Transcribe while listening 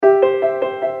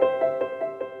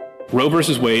Roe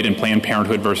versus Wade and Planned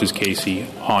Parenthood versus Casey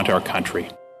haunt our country.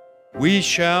 We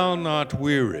shall not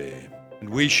weary, and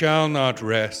we shall not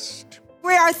rest.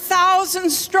 We are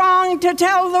thousands strong to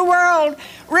tell the world,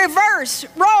 reverse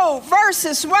Roe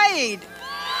versus Wade.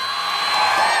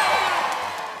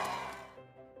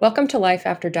 Welcome to Life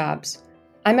After Dobbs.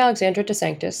 I'm Alexandra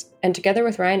DeSanctis, and together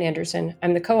with Ryan Anderson,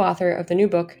 I'm the co-author of the new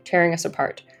book, Tearing Us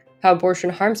Apart: How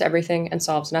Abortion Harms Everything and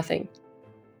Solves Nothing.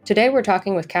 Today we're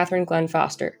talking with Katherine Glenn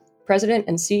Foster, President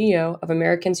and CEO of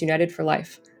Americans United for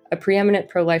Life, a preeminent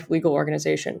pro-life legal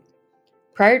organization.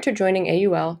 Prior to joining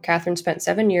AUL, Katherine spent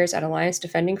 7 years at Alliance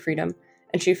Defending Freedom,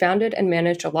 and she founded and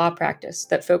managed a law practice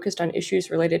that focused on issues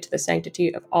related to the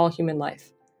sanctity of all human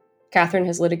life. Katherine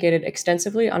has litigated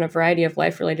extensively on a variety of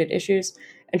life-related issues,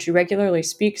 and she regularly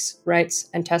speaks, writes,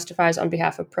 and testifies on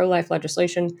behalf of pro-life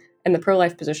legislation and the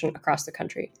pro-life position across the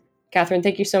country. Katherine,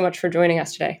 thank you so much for joining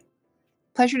us today.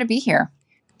 Pleasure to be here.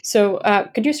 So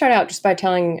could you start out just by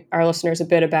telling our listeners a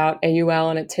bit about AUL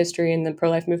and its history in the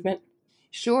pro-life movement?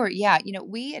 Sure. Yeah.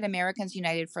 We at Americans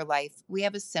United for Life, we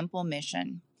have a simple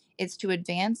mission. It's to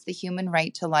advance the human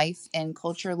right to life in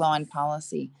culture, law, and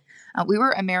policy. We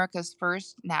were America's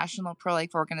first national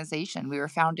pro-life organization. We were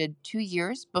founded 2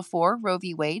 years before Roe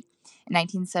v. Wade in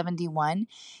 1971,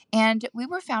 and we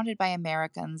were founded by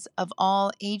Americans of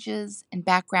all ages and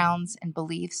backgrounds and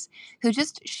beliefs who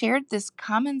just shared this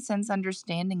common sense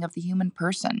understanding of the human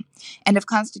person and of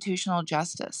constitutional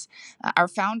justice. Our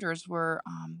founders were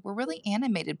really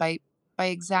animated by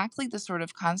exactly the sort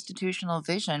of constitutional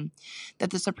vision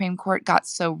that the Supreme Court got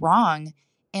so wrong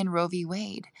in Roe v.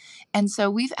 Wade. And so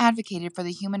we've advocated for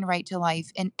the human right to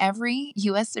life in every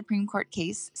U.S. Supreme Court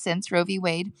case since Roe v.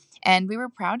 Wade, and we were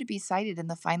proud to be cited in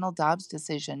the final Dobbs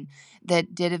decision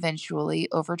that did eventually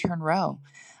overturn Roe.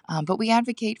 But we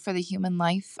advocate for the human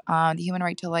life, the human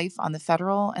right to life on the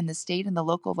federal and the state and the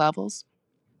local levels.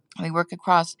 We work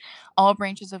across all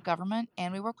branches of government,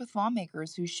 and we work with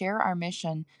lawmakers who share our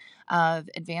mission of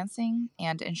advancing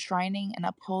and enshrining and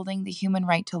upholding the human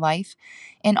right to life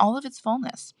in all of its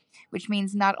fullness, which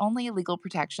means not only legal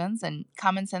protections and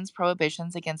common sense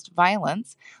prohibitions against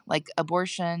violence like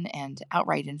abortion and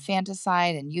outright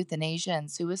infanticide and euthanasia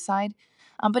and suicide,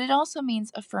 but it also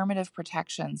means affirmative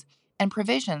protections and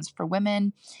provisions for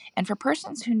women and for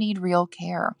persons who need real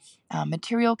care,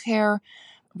 material care,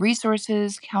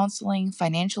 resources, counseling,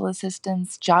 financial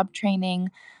assistance, job training,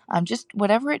 just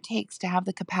whatever it takes to have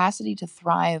the capacity to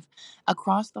thrive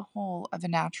across the whole of a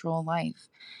natural life.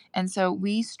 And so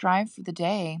we strive for the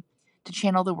day to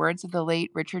channel the words of the late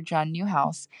Richard John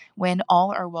Newhouse, when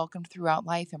all are welcomed throughout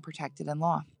life and protected in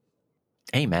law.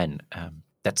 Amen.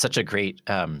 That's such a great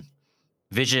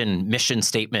vision, mission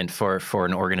statement for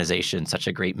an organization, such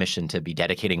a great mission to be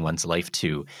dedicating one's life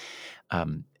to.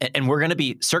 And we're going to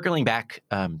be circling back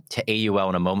to AUL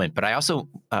in a moment, but I also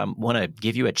want to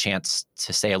give you a chance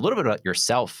to say a little bit about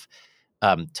yourself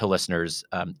to listeners.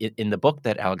 In the book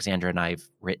that Alexandra and I've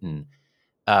written,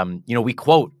 we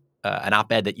quote an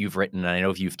op-ed that you've written, and I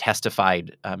know you've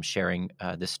testified sharing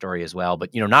this story as well,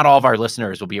 but not all of our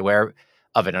listeners will be aware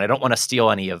of it, and I don't want to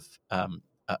steal any of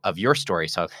your story,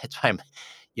 so that's why I'm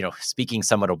speaking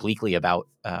somewhat obliquely about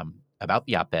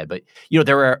the op-ed, but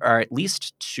there are at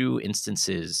least 2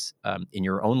 instances in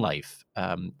your own life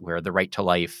where the right to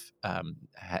life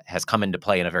has come into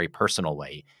play in a very personal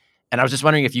way, and I was just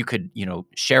wondering if you could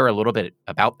share a little bit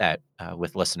about that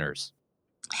with listeners.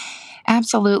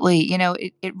 Absolutely.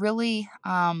 It really,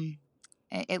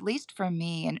 at least for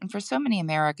me and for so many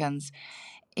Americans,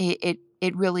 it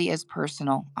really is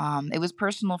personal. It was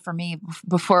personal for me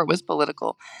before it was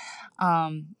political.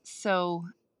 So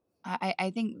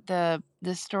I think the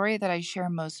story that I share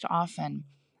most often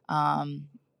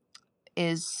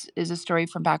is a story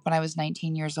from back when I was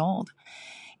 19 years old,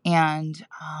 and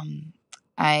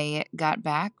I got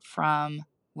back from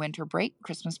winter break,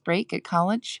 Christmas break at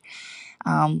college,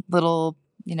 little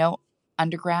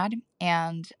undergrad,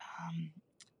 and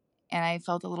I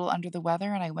felt a little under the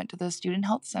weather, and I went to the student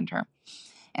health center,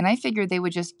 and I figured they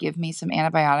would just give me some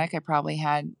antibiotic. I probably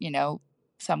had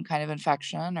some kind of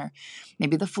infection or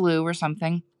maybe the flu or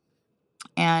something.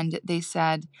 And they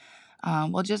said,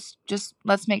 well, just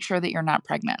let's make sure that you're not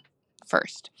pregnant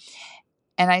first.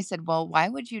 And I said, well, why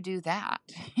would you do that?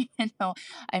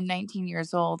 I'm 19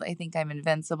 years old. I think I'm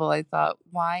invincible. I thought,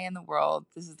 why in the world?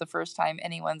 This is the first time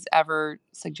anyone's ever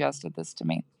suggested this to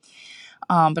me.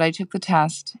 But I took the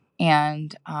test,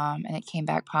 and it came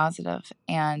back positive.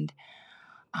 And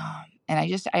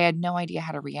I had no idea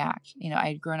how to react.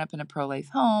 I'd grown up in a pro-life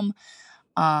home.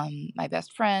 My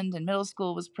best friend in middle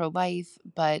school was pro-life,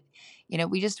 but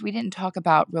we didn't talk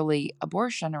about really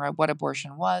abortion or what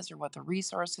abortion was or what the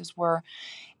resources were.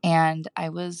 And I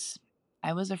was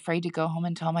afraid to go home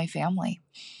and tell my family.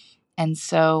 And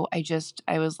so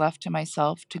I was left to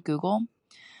myself to Google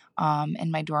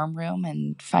in my dorm room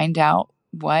and find out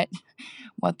what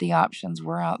the options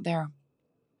were out there.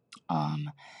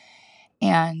 Um,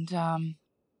 and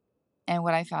and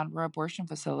what I found were abortion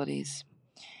facilities.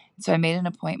 So I made an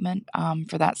appointment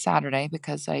for that Saturday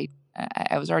because I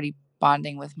was already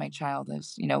bonding with my child. I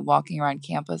was walking around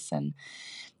campus and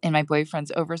in my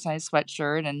boyfriend's oversized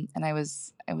sweatshirt, and I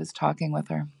was talking with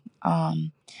her.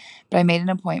 Um, but I made an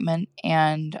appointment,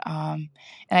 and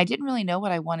I didn't really know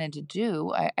what I wanted to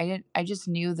do. I just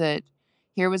knew that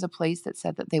here was a place that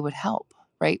said that they would help,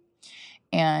 right?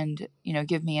 And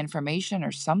give me information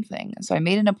or something. So I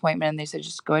made an appointment, and they said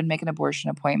just go ahead and make an abortion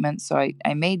appointment. So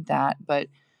I made that, but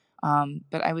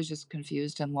I was just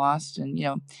confused and lost, and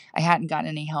I hadn't gotten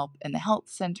any help in the health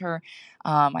center.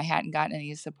 I hadn't gotten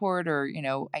any support or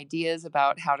ideas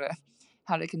about how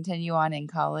to continue on in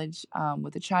college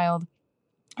with a child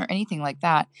or anything like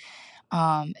that.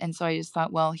 And so I just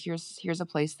thought, well, here's a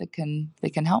place that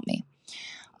can help me.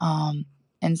 Um,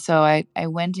 and so I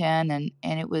went in, and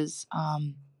it was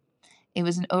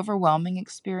an overwhelming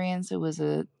experience. It was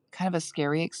a kind of a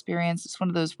scary experience. It's one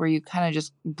of those where you kind of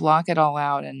just block it all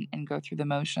out and go through the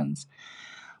motions.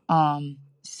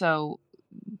 So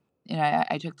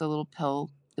I took the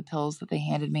pills that they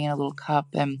handed me in a little cup,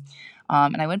 and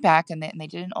I went back, and they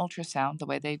did an ultrasound the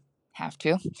way they have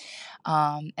to.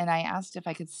 And I asked if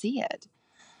I could see it.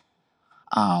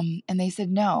 And they said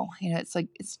no. It's like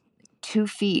it's 2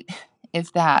 feet,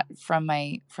 if that, from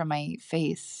my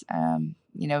face.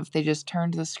 If they just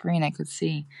turned the screen, I could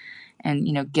see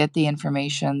and get the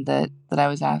information that I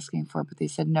was asking for. But they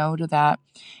said no to that,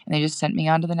 and they just sent me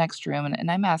on to the next room.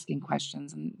 And I'm asking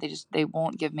questions, and they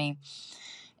won't give me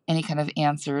any kind of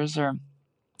answers or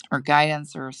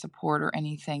guidance or support or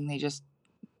anything. They just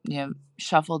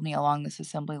shuffled me along this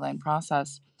assembly line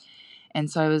process. And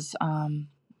so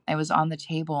I was on the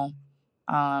table,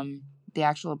 the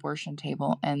actual abortion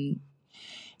table, and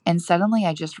suddenly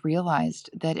I just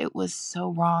realized that it was so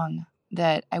wrong,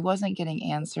 that I wasn't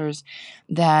getting answers,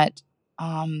 that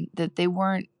they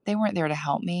weren't there to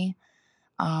help me.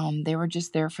 They were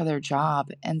just there for their job.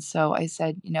 And so I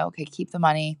said, okay, keep the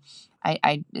money.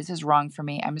 This is wrong for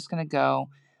me. I'm just gonna go.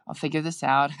 I'll figure this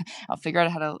out. I'll figure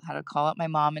out how to call up my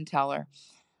mom and tell her.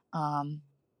 Um,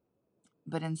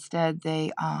 but instead,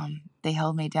 they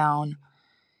held me down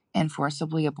and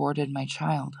forcibly aborted my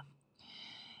child.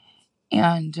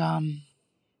 And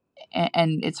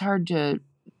and it's hard to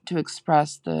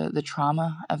express the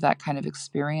trauma of that kind of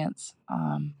experience.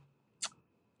 I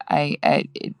I,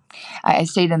 it, I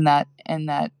stayed in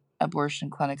that abortion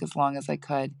clinic as long as I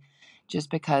could, just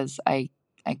because I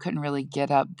couldn't really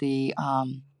get up the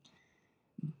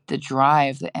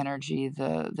drive, the energy,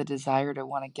 the desire to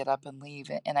want to get up and leave.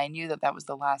 And I knew that that was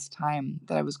the last time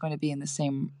that I was going to be in the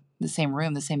same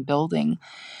room, the same building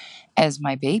as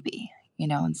my baby.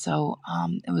 And so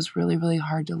it was really, really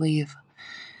hard to leave.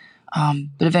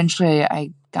 But eventually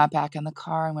I got back in the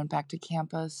car and went back to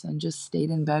campus and just stayed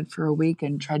in bed for a week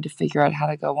and tried to figure out how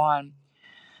to go on.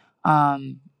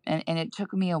 And it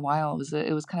took me a while.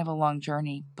 It was kind of a long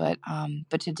journey, but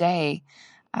today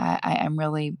I'm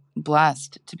really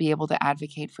blessed to be able to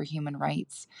advocate for human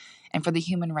rights and for the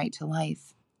human right to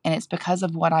life. And it's because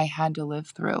of what I had to live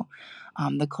through,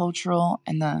 the cultural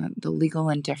and the legal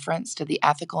indifference to the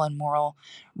ethical and moral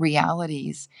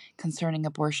realities concerning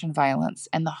abortion violence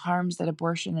and the harms that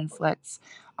abortion inflicts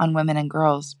on women and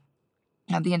girls.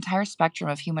 Now, the entire spectrum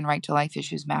of human right to life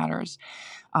issues matters.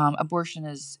 Abortion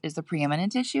is the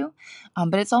preeminent issue,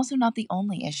 but it's also not the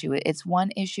only issue. It's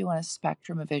one issue on a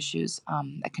spectrum of issues,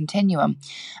 a continuum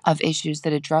of issues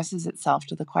that addresses itself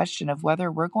to the question of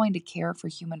whether we're going to care for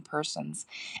human persons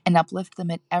and uplift them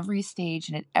at every stage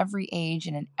and at every age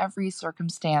and in every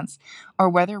circumstance, or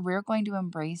whether we're going to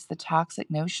embrace the toxic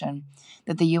notion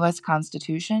that the U.S.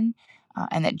 Constitution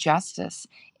and that justice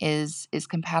is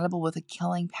compatible with a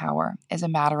killing power as a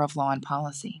matter of law and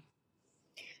policy.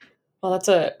 Well, that's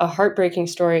a heartbreaking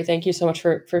story. Thank you so much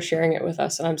for sharing it with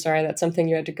us. And I'm sorry that's something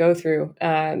you had to go through.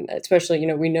 Especially,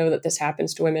 we know that this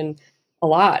happens to women a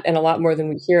lot and a lot more than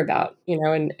we hear about,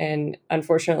 and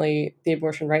unfortunately, the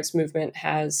abortion rights movement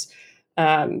has,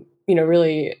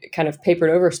 really kind of papered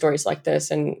over stories like this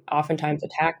and oftentimes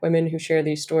attack women who share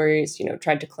these stories,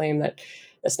 tried to claim that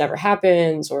this never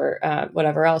happens or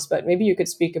whatever else. But maybe you could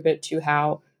speak a bit to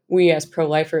how we as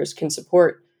pro-lifers can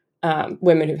support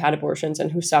women who've had abortions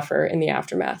and who suffer in the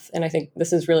aftermath. And I think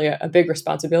this is really a big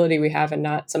responsibility we have and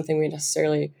not something we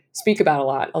necessarily speak about a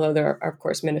lot, although there are, of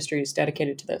course, ministries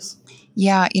dedicated to this.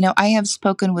 Yeah, I have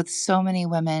spoken with so many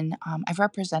women. I've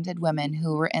represented women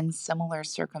who were in similar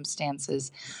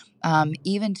circumstances.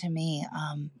 Even to me,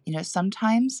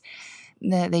 sometimes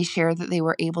they share that they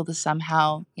were able to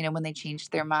somehow, when they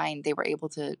changed their mind, they were able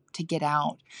to get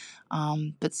out.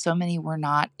 But so many were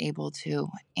not able to.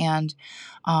 And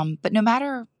but no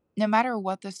matter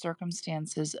what the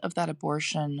circumstances of that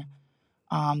abortion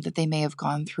that they may have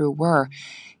gone through were,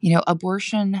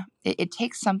 abortion it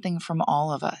takes something from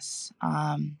all of us,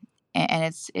 and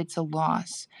it's a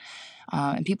loss.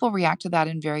 And people react to that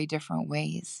in very different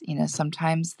ways.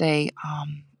 Sometimes they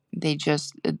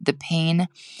just the pain.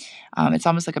 It's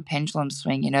almost like a pendulum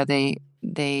swing.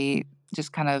 They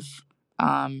just kind of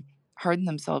harden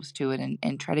themselves to it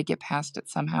and try to get past it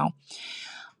somehow.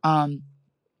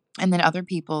 And then other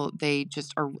people, they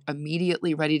just are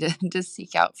immediately ready to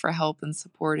seek out for help and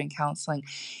support and counseling.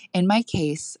 In my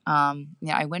case,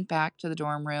 I went back to the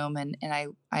dorm room and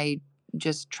I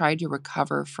just tried to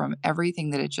recover from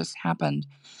everything that had just happened.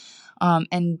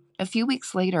 And a few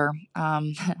weeks later,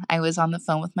 I was on the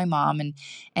phone with my mom,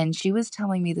 and she was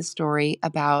telling me the story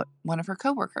about one of her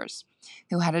coworkers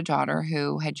who had a daughter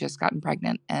who had just gotten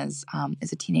pregnant as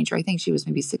a teenager. I think she was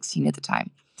maybe 16 at the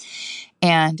time.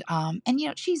 And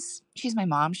she's my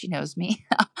mom. She knows me.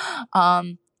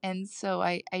 And so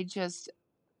I'm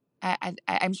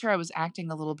sure I was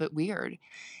acting a little bit weird.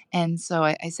 And so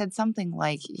I said something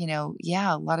like,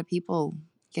 yeah, a lot of people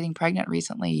getting pregnant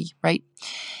recently, right?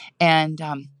 And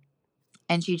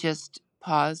she just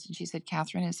paused and she said,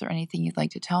 "Catherine, is there anything you'd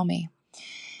like to tell me?"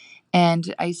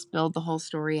 And I spilled the whole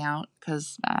story out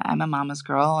because I'm a mama's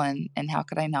girl, and how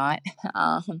could I not?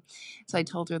 So I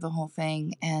told her the whole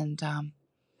thing, and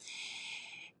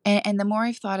the more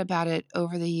I've thought about it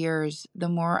over the years, the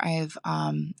more I've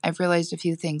realized a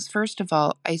few things. First of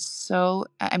all,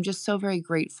 I'm just so very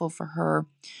grateful for her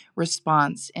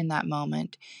response in that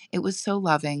moment. It was so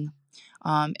loving.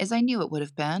 As I knew it would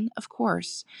have been, of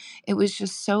course. It was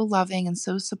just so loving and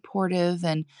so supportive.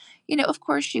 And, of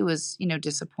course she was,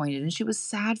 disappointed, and she was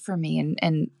sad for me,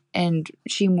 and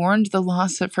she mourned the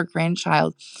loss of her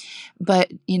grandchild.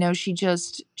 But,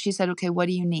 she said, "Okay, what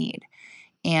do you need?"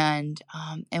 And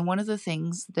one of the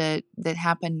things that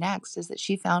happened next is that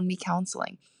she found me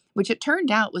counseling, which it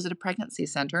turned out was at a pregnancy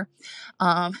center.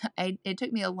 It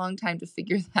took me a long time to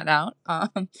figure that out,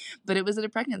 but it was at a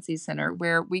pregnancy center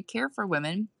where we care for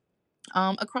women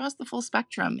across the full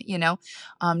spectrum,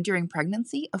 during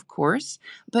pregnancy, of course,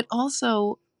 but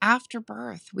also after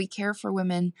birth. We care for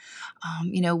women,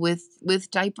 with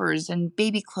diapers and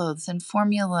baby clothes and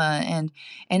formula and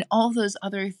all those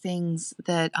other things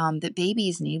that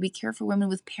babies need. We care for women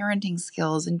with parenting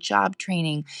skills and job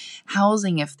training,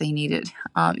 housing if they need it.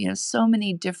 So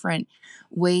many different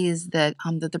ways that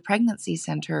the pregnancy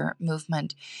center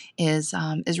movement is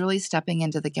really stepping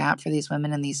into the gap for these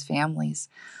women and these families.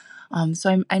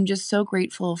 So I'm just so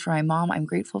grateful for my mom. I'm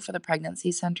grateful for the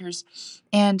pregnancy centers,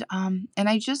 and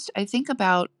I think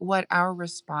about what our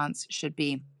response should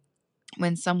be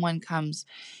when someone comes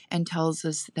and tells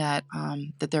us that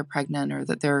they're pregnant, or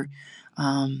that or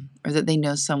that they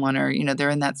know someone, or they're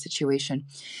in that situation,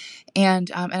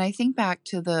 and I think back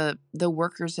to the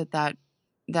workers at that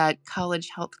college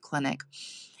health clinic,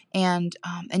 and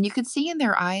you could see in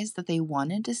their eyes that they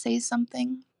wanted to say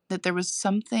something, that there was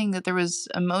something, that there was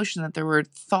emotion, that there were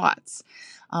thoughts,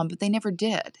 but they never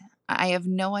did. I have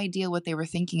no idea what they were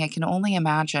thinking. I can only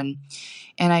imagine.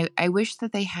 And I wish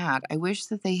that they had. I wish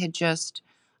that they had just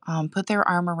put their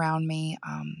arm around me,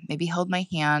 maybe held my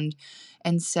hand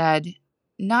and said,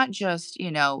 not just,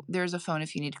 there's a phone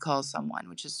if you need to call someone,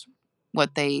 which is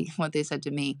what they said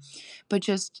to me, but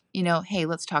just, hey,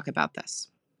 let's talk about this.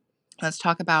 Let's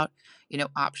talk about,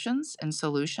 options and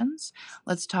solutions.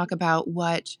 Let's talk about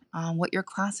what your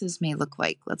classes may look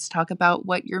like. Let's talk about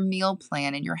what your meal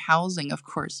plan and your housing, of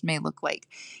course, may look like.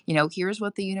 Here's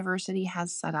what the university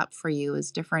has set up for you as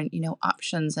different,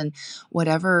 options, and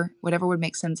whatever would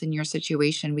make sense in your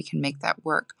situation, we can make that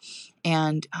work.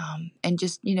 And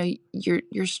just,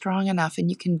 you're strong enough and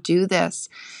you can do this.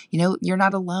 You're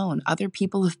not alone. Other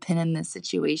people have been in this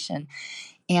situation.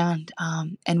 And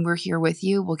we're here with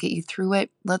you. We'll get you through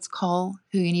it. Let's call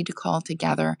who you need to call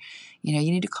together. You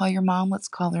need to call your mom. Let's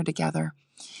call her together.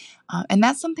 And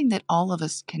that's something that all of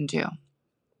us can do.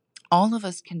 All of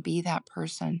us can be that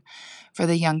person for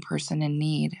the young person in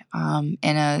need,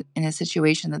 in a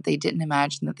situation that they didn't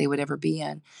imagine that they would ever be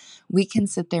in. We can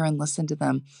sit there and listen to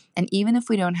them. And even if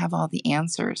we don't have all the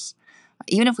answers,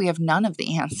 Even if we have none of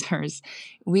the answers,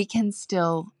 we can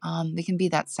still, we can be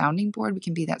that sounding board, we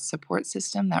can be that support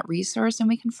system, that resource, and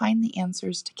we can find the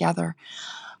answers together.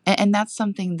 And that's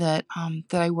something that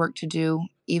that I work to do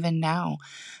even now.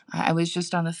 I was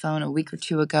just on the phone a week or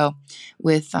two ago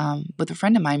with a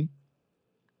friend of mine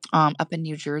up in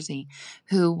New Jersey,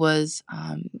 who is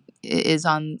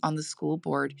on the school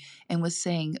board, and was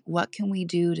saying, what can we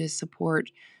do to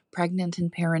support pregnant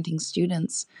and parenting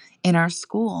students in our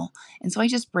school? And so I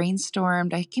just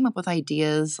brainstormed. I came up with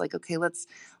ideas like, okay, let's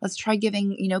try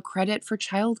giving, credit for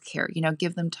childcare.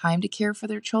 Give them time to care for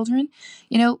their children.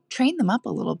 Train them up a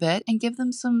little bit and give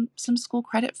them some school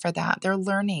credit for that. They're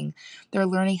learning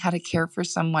how to care for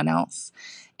someone else,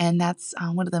 and that's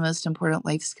one of the most important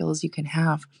life skills you can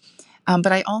have.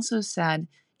 But I also said,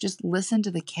 just listen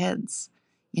to the kids.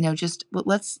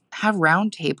 Let's have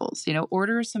round tables,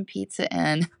 order some pizza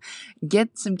in,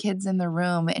 get some kids in the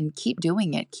room, and keep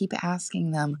doing it. Keep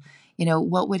asking them,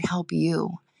 what would help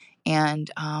you?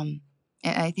 And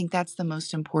I think that's the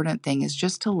most important thing, is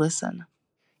just to listen.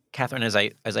 Catherine, as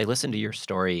I listen to your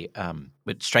story,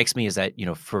 what strikes me is that,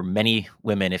 for many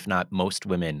women, if not most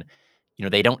women,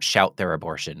 they don't shout their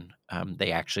abortion.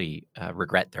 They actually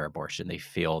regret their abortion. They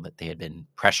feel that they had been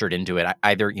pressured into it,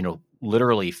 either,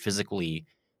 literally physically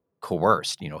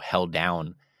coerced, held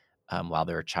down while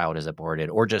their child is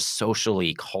aborted, or just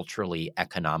socially, culturally,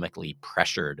 economically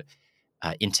pressured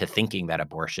into thinking that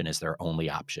abortion is their only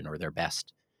option or their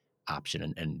best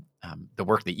option. And the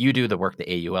work that you do, the work that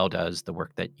AUL does, the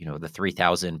work that, the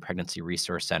 3,000 pregnancy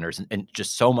resource centers, and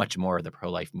just so much more the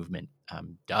pro-life movement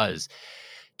does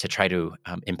to try to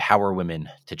empower women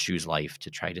to choose life,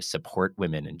 to try to support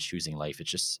women in choosing life.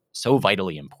 It's just so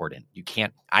vitally important.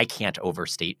 I can't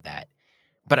overstate that.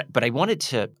 But I wanted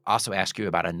to also ask you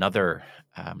about another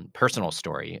personal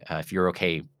story, if you're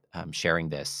okay sharing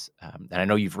this. And I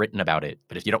know you've written about it,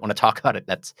 but if you don't want to talk about it,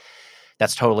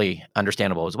 that's totally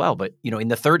understandable as well. But, in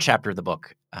the third chapter of the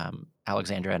book,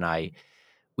 Alexandra and I,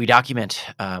 we document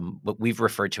what we've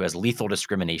referred to as lethal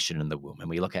discrimination in the womb. And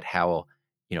we look at how,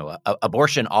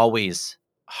 abortion always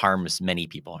harms many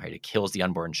people, right? It kills the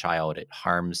unborn child. It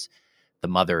harms the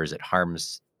mothers. It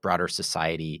harms broader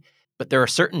society. But there are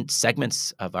certain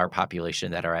segments of our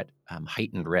population that are at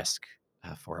heightened risk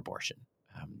for abortion.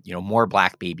 More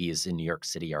Black babies in New York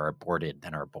City are aborted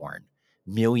than are born.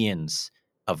 Millions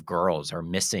of girls are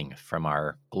missing from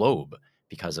our globe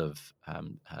because of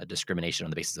discrimination on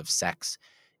the basis of sex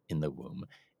in the womb.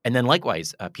 And then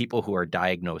likewise, people who are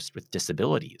diagnosed with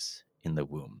disabilities in the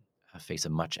womb face a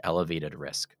much elevated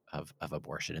risk of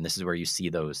abortion. And this is where you see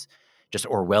those just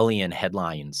Orwellian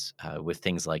headlines with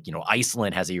things like,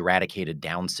 Iceland has eradicated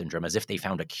Down syndrome, as if they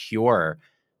found a cure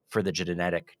for the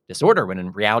genetic disorder, when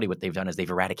in reality what they've done is they've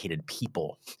eradicated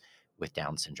people with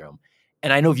Down syndrome.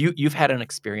 And I know you've had an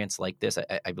experience like this.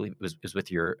 I believe it was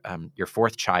with your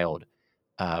fourth child.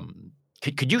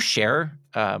 Could you share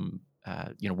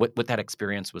what that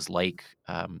experience was like,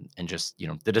 and just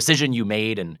the decision you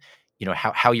made, and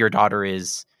how your daughter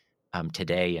is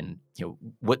today, and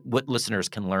what listeners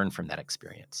can learn from that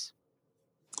experience?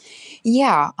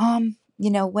 Yeah.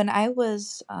 When I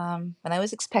was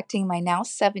expecting my now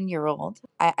 7-year-old,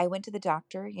 I went to the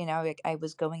doctor. I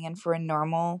was going in for a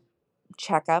normal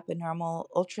checkup, a normal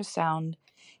ultrasound,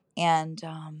 and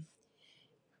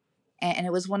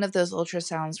it was one of those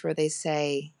ultrasounds where they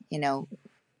say,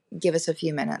 give us a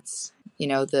few minutes.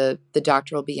 The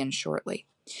doctor will be in shortly.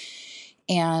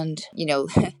 And,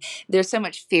 there's so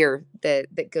much fear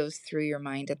that goes through your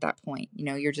mind at that point.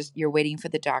 You're waiting for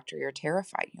the doctor. You're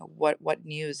terrified. What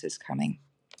news is coming?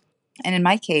 And in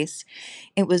my case,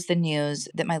 it was the news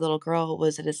that my little girl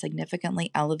was at a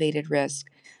significantly elevated risk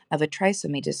of a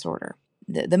trisomy disorder.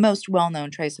 The most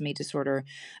well-known trisomy disorder,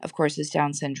 of course, is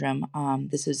Down syndrome.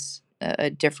 This is a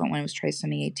different one. It was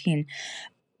trisomy 18.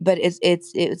 But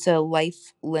it's a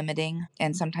life-limiting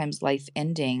and sometimes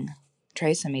life-ending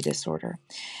trisomy disorder.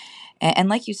 And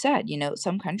like you said,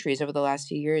 some countries over the last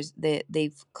few years,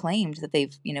 they've claimed that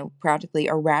they've, practically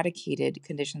eradicated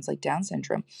conditions like Down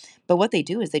syndrome. But what they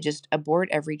do is they just abort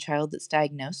every child that's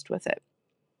diagnosed with it.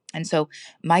 And so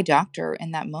my doctor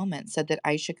in that moment said that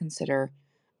I should consider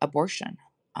abortion,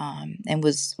 and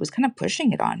was kind of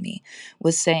pushing it on me,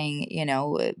 was saying,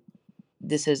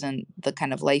 this isn't the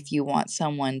kind of life you want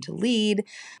someone to lead.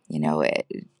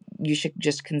 You should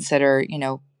just consider,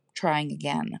 trying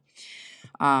again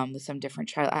with some different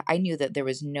child. I knew that there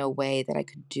was no way that I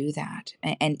could do that.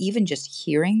 And even just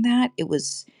hearing that, it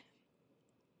was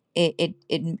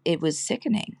it was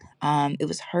sickening. It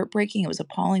was heartbreaking. It was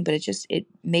appalling, but it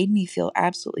made me feel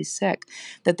absolutely sick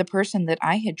that the person that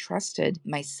I had trusted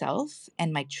myself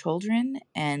and my children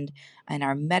and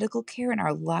our medical care and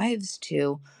our lives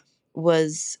to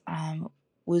was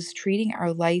treating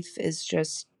our life as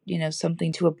just,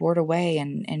 something to abort away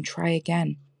and try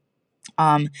again.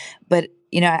 Um, but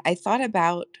I thought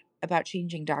about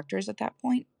changing doctors at that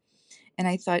point, and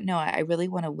I thought, no, I really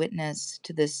want to witness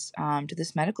to this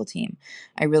medical team.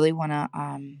 I really want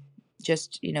to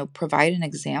just provide an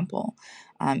example,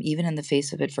 even in the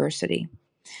face of adversity.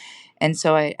 And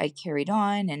so I carried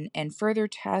on, and further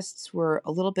tests were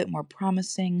a little bit more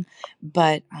promising,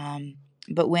 but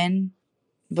but when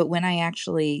but when I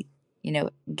actually,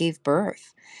 gave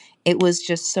birth, it was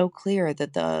just so clear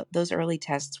that those early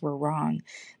tests were wrong,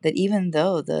 that even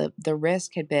though the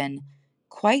risk had been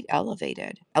quite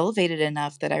elevated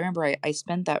enough that I remember I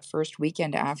spent that first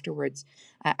weekend afterwards.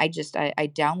 I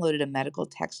downloaded a medical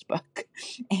textbook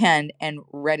and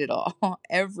read it all,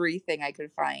 everything I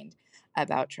could find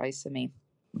about trisomy.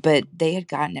 But they had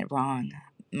gotten it wrong.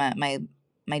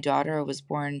 My daughter was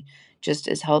born just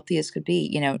as healthy as could be,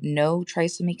 no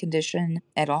trisomy condition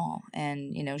at all.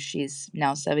 And, she's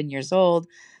now 7 years old,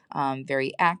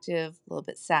 very active, a little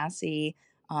bit sassy,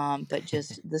 but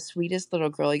just the sweetest little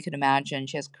girl you could imagine.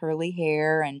 She has curly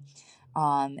hair, and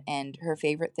her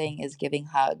favorite thing is giving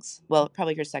hugs. Well,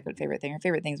 probably her second favorite thing. Her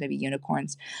favorite thing is maybe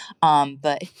unicorns.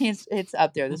 But it's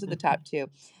up there. Those are the top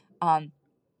two. Um,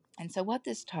 and so what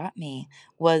this taught me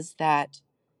was that,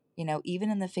 even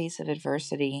in the face of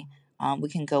adversity, we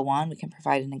can go on, we can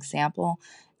provide an example.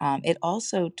 It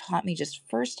also taught me just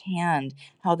firsthand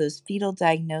how those fetal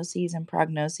diagnoses and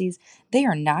prognoses, they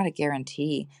are not a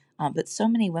guarantee. But so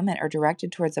many women are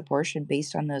directed towards abortion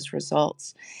based on those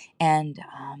results. And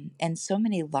so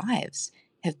many lives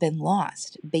have been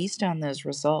lost based on those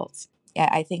results. Yeah,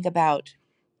 I think about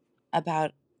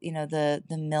the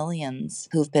millions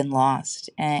who've been lost,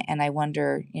 and I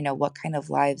wonder what kind of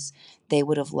lives they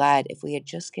would have led if we had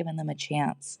just given them a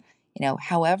chance.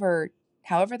 However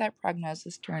that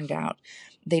prognosis turned out,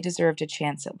 they deserved a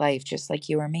chance at life just like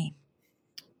you or me.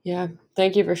 Yeah,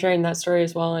 thank you for sharing that story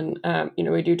as well. And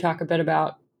we do talk a bit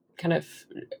about kind of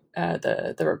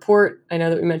the report. I know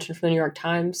that we mentioned from the New York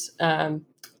Times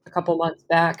a couple months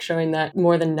back, showing that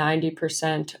more than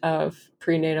 90% of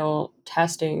prenatal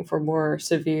testing for more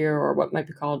severe or what might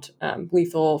be called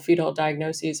lethal fetal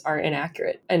diagnoses are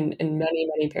inaccurate, and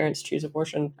many parents choose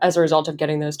abortion as a result of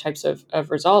getting those types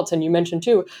of results. And you mentioned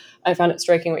too, I found it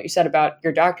striking what you said about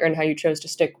your doctor and how you chose to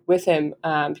stick with him,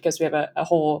 because we have a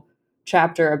whole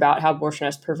chapter about how abortion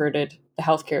has perverted the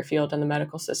healthcare field and the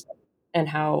medical system, and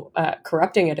how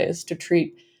corrupting it is to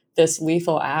treat this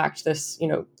lethal act, this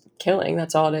killing.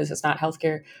 That's all it is. It's not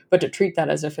healthcare, but to treat that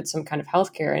as if it's some kind of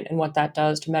healthcare, and what that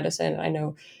does to medicine. And I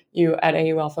know you at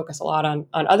AUL focus a lot on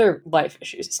other life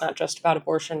issues. It's not just about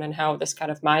abortion, and how this kind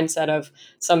of mindset of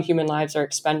some human lives are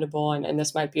expendable, and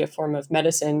this might be a form of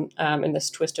medicine in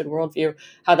this twisted worldview,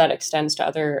 how that extends to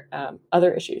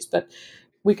other issues. But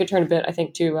we could turn a bit, I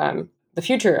think, to the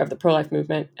future of the pro-life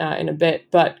movement in a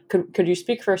bit. But could you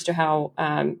speak first to how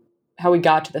we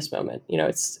got to this moment?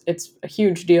 It's a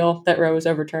huge deal that Roe was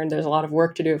overturned. There's a lot of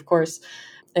work to do, of course,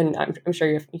 and I'm sure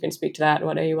you can speak to that and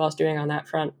what AUL is doing on that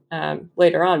front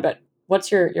later on. But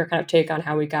what's your kind of take on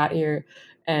how we got here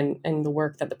and the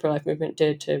work that the pro-life movement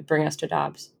did to bring us to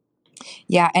Dobbs?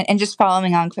 Yeah, and just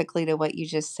following on quickly to what you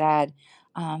just said,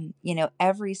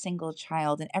 every single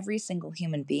child and every single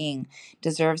human being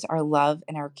deserves our love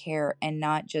and our care, and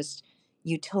not just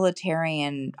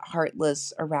utilitarian,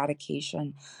 heartless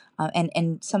eradication.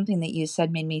 And something that you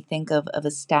said made me think of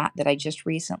a stat that I just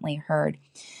recently heard,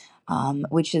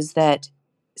 which is that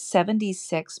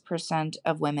 76%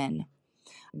 of women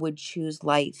would choose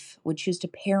life, would choose to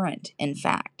parent, in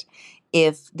fact,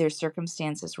 if their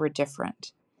circumstances were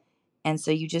different. And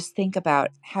so you just think about,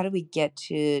 how do we get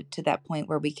to that point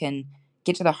where we can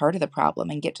get to the heart of the problem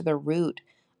and get to the root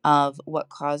of what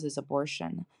causes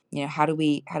abortion? How do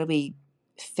we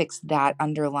fix that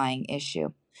underlying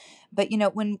issue? But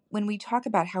when we talk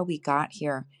about how we got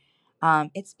here,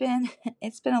 it's been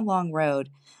it's been a long road.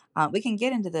 We can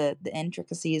get into the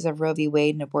intricacies of Roe v.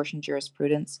 Wade and abortion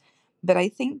jurisprudence, but I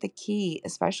think the key,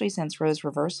 especially since Roe's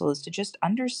reversal, is to just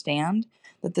understand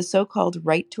that the so-called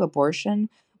right to abortion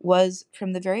was,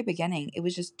 from the very beginning, it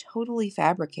was just totally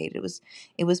fabricated.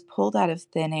 It was pulled out of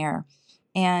thin air.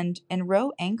 And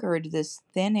Roe anchored this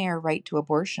thin air right to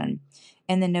abortion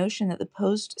and the notion that the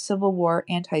post-Civil War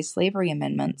anti-slavery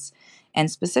amendments,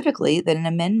 and specifically that an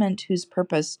amendment whose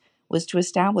purpose was to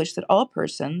establish that all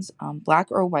persons, black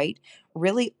or white,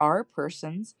 really are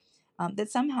persons,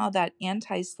 that somehow that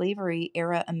anti-slavery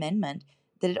era amendment,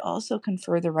 that it also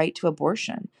conferred the right to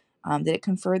abortion, that it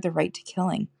conferred the right to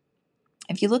killing.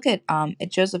 If you look at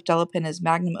Joseph Delapena's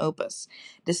magnum opus,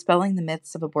 Dispelling the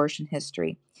Myths of Abortion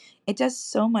History, it does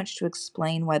so much to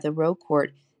explain why the Roe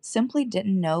Court simply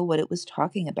didn't know what it was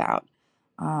talking about.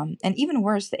 And even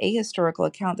worse, the ahistorical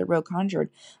account that Roe conjured,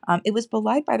 it was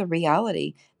belied by the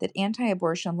reality that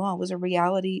anti-abortion law was a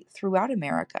reality throughout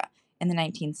America in the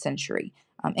 19th century,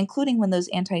 including when those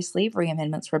anti-slavery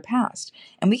amendments were passed.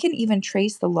 And we can even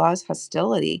trace the law's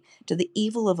hostility to the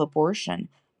evil of abortion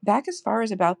back as far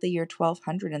as about the year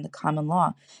 1200 in the common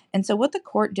law. And so what the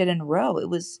court did in Roe, it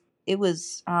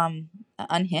was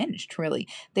unhinged, really.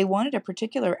 They wanted a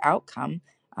particular outcome.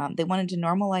 They wanted to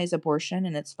normalize abortion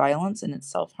and its violence and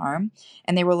its self-harm,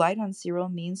 and they relied on Cyril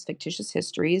Means' fictitious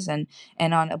histories and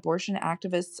on abortion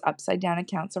activists' upside-down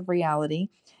accounts of reality,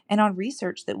 and on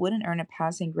research that wouldn't earn a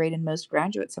passing grade in most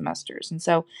graduate semesters. And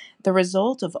so the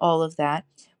result of all of that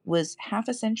was half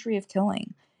a century of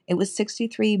killing. It was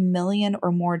 63 million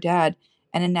or more dead,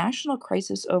 and a national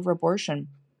crisis over abortion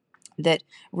that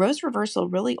Roe's reversal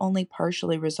really only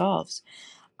partially resolves.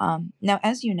 Now,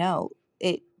 as you know,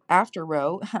 it after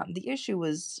Roe, the issue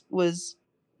was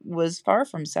far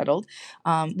from settled.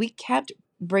 We kept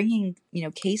bringing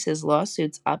cases,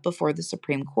 lawsuits up before the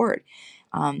Supreme Court.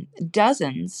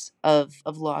 Dozens of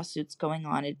lawsuits going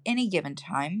on at any given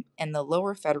time in the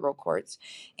lower federal courts,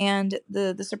 and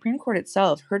the Supreme Court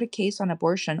itself heard a case on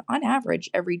abortion on average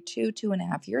every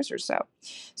 2.5 years or so.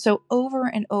 So over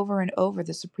and over and over,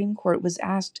 the Supreme Court was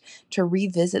asked to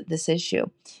revisit this issue,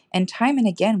 and time and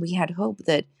again we had hope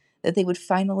that they would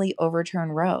finally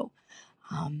overturn Roe.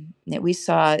 That we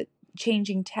saw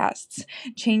changing tests,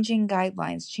 changing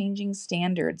guidelines, changing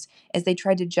standards as they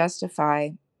tried to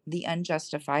justify the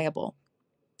unjustifiable,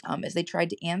 as they tried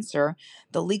to answer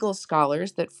the legal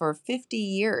scholars that for 50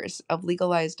 years of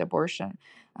legalized abortion,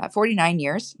 49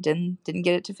 years, didn't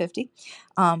get it to 50,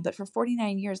 but for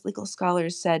 49 years, legal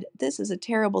scholars said this is a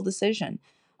terrible decision.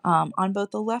 On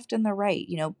both the left and the right,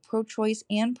 pro-choice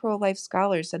and pro-life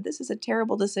scholars said this is a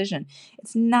terrible decision.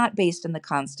 It's not based in the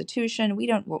Constitution. We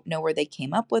don't know where they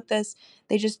came up with this.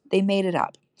 They made it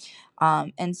up.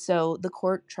 And so the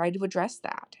court tried to address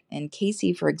that. In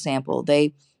Casey, for example,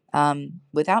 they,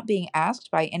 without being asked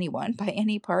by anyone, by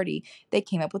any party, they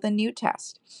came up with a new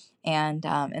test. And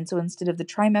so instead of the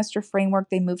trimester framework,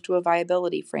 they moved to a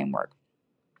viability framework.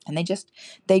 And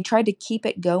they tried to keep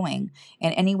it going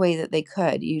in any way that they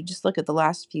could. You just look at the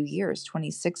last few years,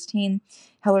 2016,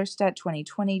 Hellerstedt,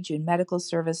 2020, June Medical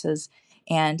Services.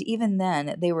 And even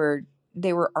then, they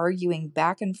were arguing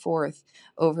back and forth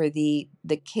over the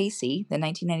Casey, the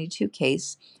 1992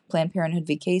 case, Planned Parenthood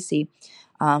v. Casey,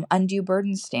 undue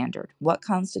burden standard. What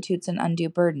constitutes an undue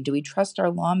burden? Do we trust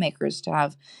our lawmakers to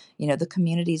have, the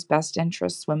community's best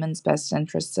interests, women's best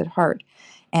interests at heart?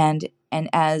 And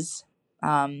as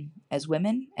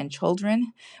women and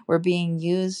children were being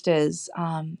used as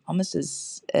almost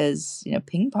as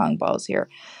ping pong balls here,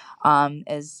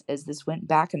 as this went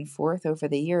back and forth over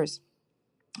the years.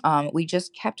 We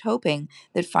just kept hoping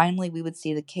that finally we would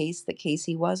see the case that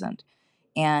Casey wasn't.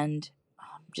 And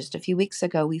just a few weeks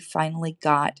ago, we finally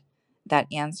got that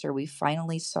answer. We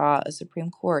finally saw a Supreme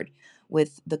Court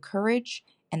with the courage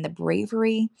and the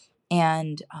bravery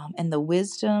and the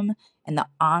wisdom and the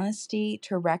honesty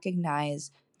to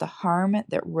recognize the harm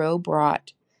that Roe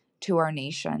brought to our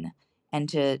nation and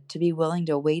to be willing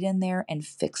to wade in there and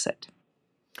fix it.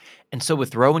 And so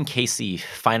with Roe and Casey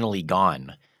finally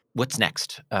gone, what's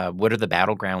next? What are the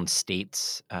battleground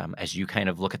states as you kind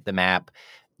of look at the map?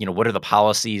 What are the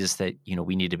policies that,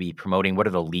 we need to be promoting? What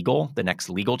are the next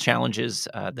legal challenges,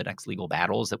 the next legal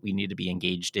battles that we need to be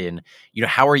engaged in?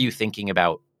 How are you thinking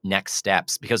about next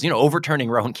steps? Because, overturning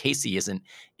Roe and Casey isn't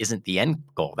the end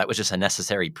goal. That was just a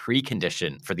necessary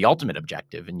precondition for the ultimate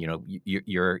objective. And,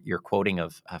 your quoting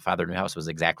of Father Newhouse was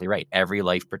exactly right. Every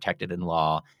life protected in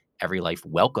law, every life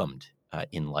welcomed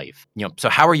in life. So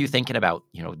how are you thinking about,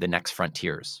 the next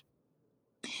frontiers?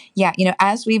 Yeah,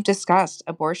 as we've discussed,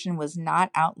 abortion was not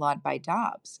outlawed by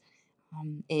Dobbs.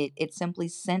 It simply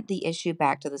sent the issue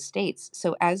back to the states.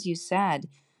 So as you said,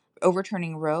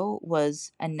 overturning Roe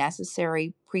was a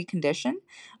necessary precondition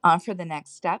for the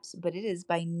next steps, but it is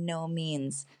by no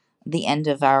means the end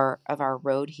of our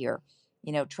road here.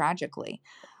 Tragically,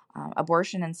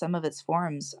 abortion in some of its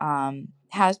forms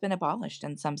has been abolished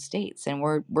in some states, and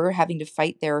we're having to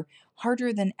fight there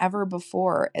harder than ever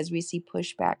before as we see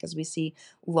pushback, as we see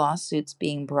lawsuits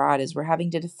being brought, as we're having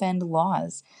to defend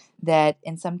laws that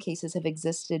in some cases have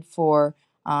existed for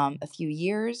a few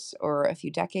years or a few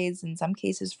decades, in some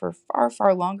cases for far,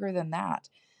 far longer than that.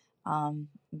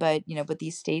 But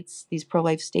these states, these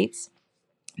pro-life states,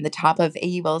 the top of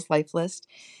AUL's life list,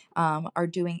 are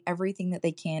doing everything that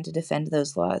they can to defend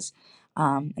those laws.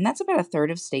 And that's about a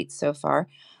third of states so far.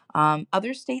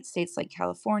 Other states like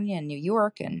California and New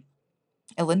York and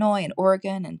Illinois and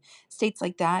Oregon and states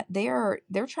like that, they're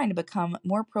trying to become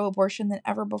more pro-abortion than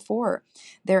ever before.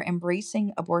 They're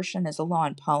embracing abortion as a law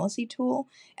and policy tool,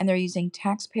 and they're using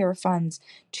taxpayer funds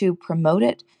to promote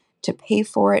it, to pay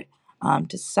for it,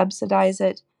 to subsidize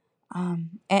it.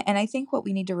 And I think what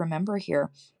we need to remember here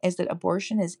is that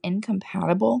abortion is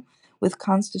incompatible with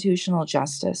constitutional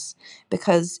justice,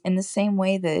 because in the same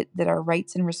way that our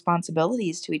rights and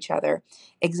responsibilities to each other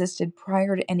existed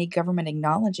prior to any government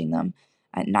acknowledging them,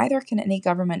 neither can any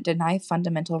government deny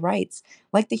fundamental rights,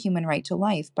 like the human right to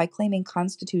life, by claiming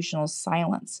constitutional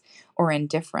silence or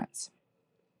indifference.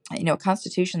 A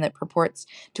constitution that purports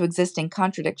to exist in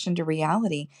contradiction to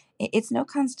reality, it's no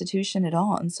constitution at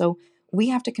all. And so we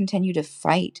have to continue to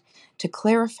fight to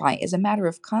clarify, as a matter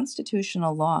of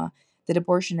constitutional law, that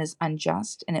abortion is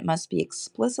unjust and it must be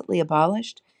explicitly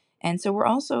abolished. And so we're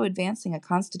also advancing a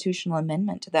constitutional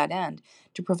amendment to that end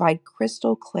to provide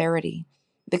crystal clarity.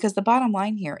 Because the bottom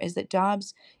line here is that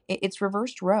Dobbs, it's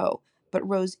reversed Roe, but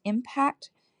Roe's impact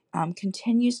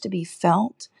continues to be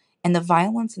felt, and the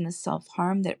violence and the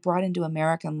self-harm that it brought into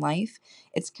American life,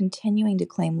 it's continuing to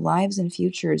claim lives and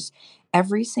futures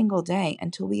every single day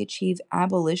until we achieve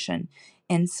abolition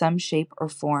in some shape or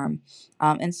form.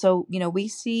 And so,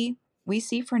 we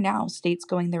see for now states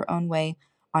going their own way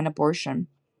on abortion.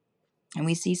 And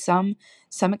we see some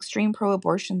extreme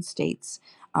pro-abortion states,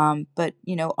 but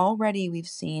already we've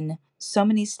seen so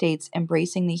many states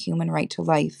embracing the human right to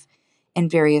life in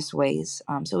various ways.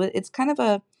 So it's kind of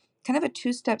a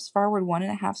 2 steps forward,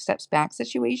 1.5 steps back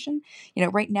situation.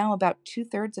 Right now, about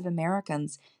 2/3 of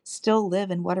Americans still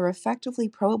live in what are effectively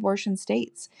pro-abortion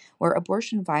states, where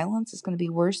abortion violence is going to be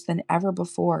worse than ever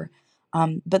before.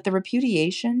 But the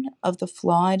repudiation of the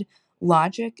flawed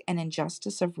logic and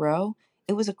injustice of Roe,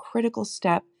 it was a critical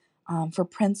step for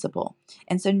principle.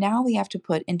 And so now we have to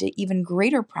put into even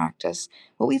greater practice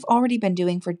what we've already been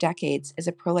doing for decades as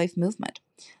a pro-life movement,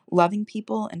 loving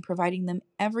people and providing them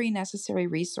every necessary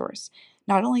resource,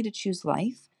 not only to choose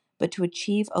life, but to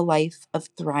achieve a life of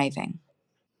thriving.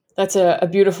 That's a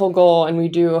beautiful goal, and we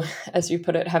do, as you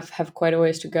put it, have quite a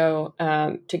ways to go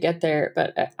to get there.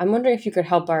 But I'm wondering if you could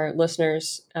help our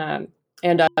listeners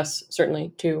and us,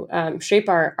 certainly, to shape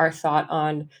our thought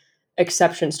on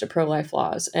exceptions to pro-life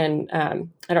laws. And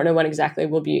I don't know when exactly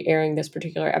we'll be airing this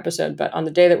particular episode, but on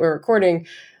the day that we're recording,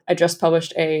 I just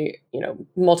published a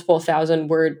multiple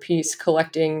 1,000-word piece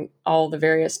collecting all the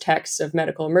various texts of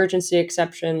medical emergency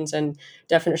exceptions and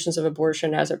definitions of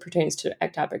abortion as it pertains to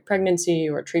ectopic pregnancy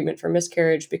or treatment for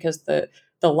miscarriage, because the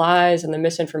lies and the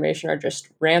misinformation are just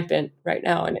rampant right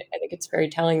now. And I think it's very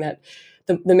telling that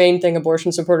the main thing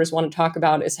abortion supporters want to talk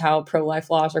about is how pro-life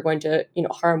laws are going to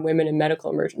harm women in medical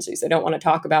emergencies. They don't want to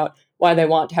talk about why they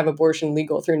want to have abortion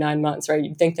legal through 9 months, right?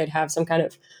 You'd think they'd have some kind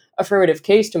of affirmative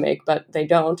case to make, but they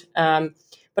don't.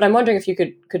 But I'm wondering if you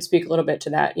could speak a little bit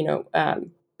to that.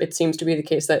 It seems to be the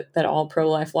case that all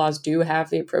pro-life laws do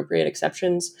have the appropriate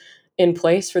exceptions in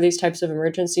place for these types of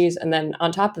emergencies. And then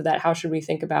on top of that, how should we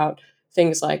think about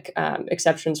things like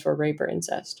exceptions for rape or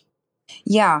incest?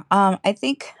 Yeah, I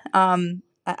think I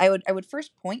would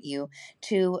first point you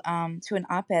to an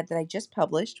op-ed that I just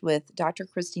published with Dr.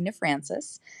 Christina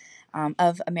Francis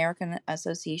of American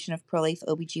Association of Pro-Life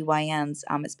OBGYNs.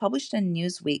 It's published in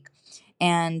Newsweek,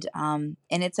 and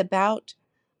it's about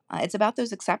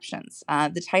those exceptions.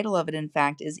 The title of it, in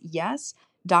fact, is "Yes,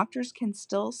 Doctors Can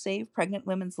Still Save Pregnant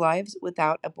Women's Lives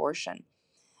Without Abortion."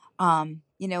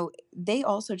 They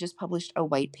also just published a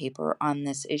white paper on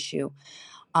this issue.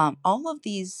 All of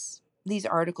these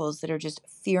articles that are just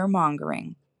fear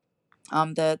mongering,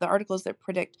 the articles that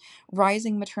predict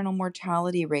rising maternal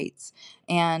mortality rates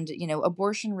and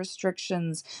abortion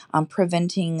restrictions,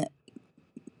 preventing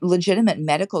legitimate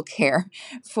medical care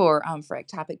for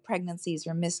ectopic pregnancies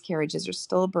or miscarriages or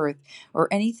stillbirth or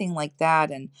anything like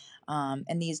that, and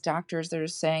these doctors that are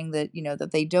saying that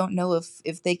that they don't know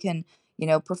if they can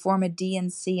perform a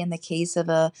D&C in the case of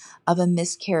a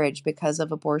miscarriage because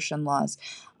of abortion laws.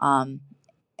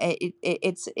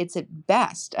 It's at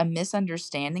best a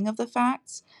misunderstanding of the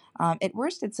facts. At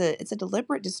worst, it's a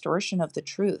deliberate distortion of the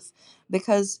truth,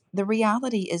 because the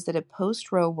reality is that a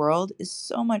post-Roe world is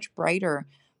so much brighter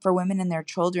for women and their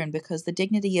children, because the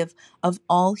dignity of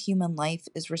all human life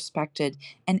is respected,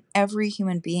 and every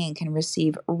human being can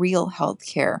receive real health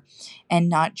care and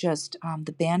not just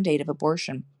the Band-Aid of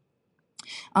abortion.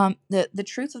 The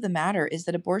truth of the matter is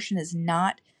that abortion is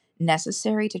not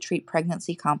necessary to treat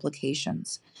pregnancy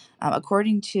complications.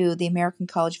 According to the American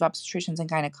College of Obstetricians and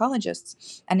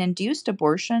Gynecologists, an induced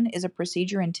abortion is a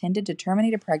procedure intended to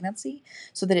terminate a pregnancy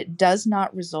so that it does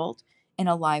not result in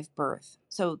a live birth.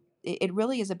 So it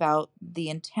really is about the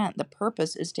intent. The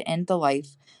purpose is to end the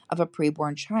life of a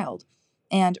preborn child.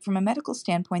 And from a medical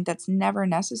standpoint, that's never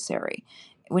necessary.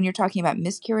 When you're talking about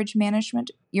miscarriage management,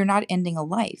 you're not ending a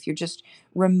life. You're just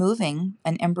removing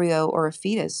an embryo or a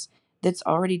fetus that's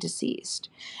already deceased.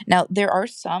 Now, there are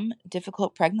some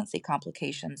difficult pregnancy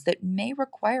complications that may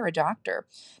require a doctor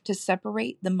to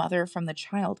separate the mother from the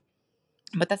child,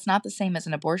 but that's not the same as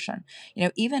an abortion.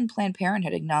 Even Planned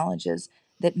Parenthood acknowledges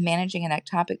that managing an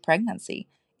ectopic pregnancy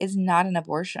is not an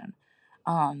abortion.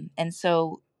 And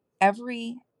so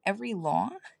every law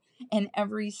in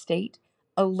every state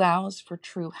allows for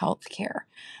true health care.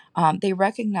 They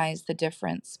recognize the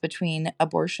difference between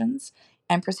abortions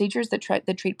and procedures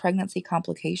that treat pregnancy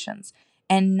complications.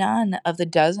 And none of the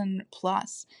dozen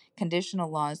plus conditional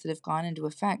laws that have gone into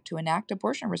effect to enact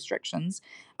abortion restrictions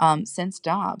since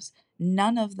Dobbs,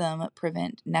 none of them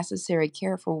prevent necessary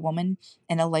care for a woman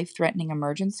in a life threatening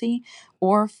emergency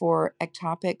or for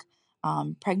ectopic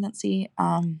pregnancy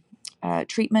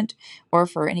treatment or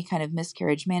for any kind of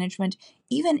miscarriage management,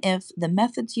 even if the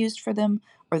methods used for them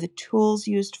or the tools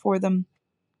used for them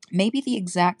may be the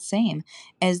exact same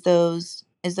as those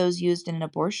used in an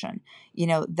abortion.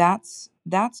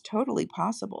 That's totally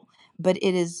possible, but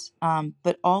it is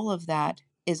but all of that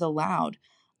is allowed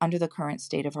under the current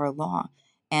state of our law,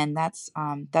 and that's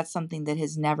something that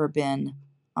has never really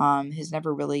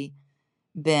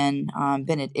been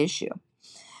at issue.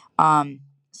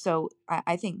 So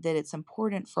I think that it's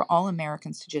important for all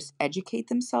Americans to just educate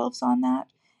themselves on that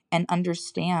and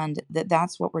understand that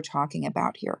that's what we're talking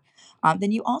about here.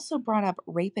 Then you also brought up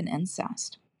rape and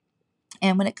incest,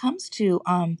 and when it comes to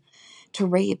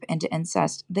rape and to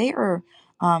incest, they are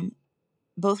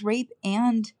both rape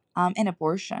and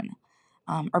abortion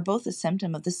are both a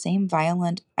symptom of the same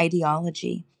violent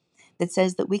ideology that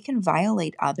says that we can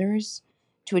violate others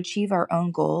to achieve our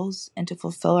own goals and to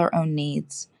fulfill our own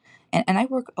needs. And I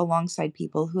work alongside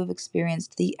people who have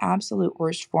experienced the absolute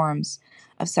worst forms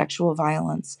of sexual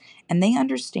violence, and they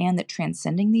understand that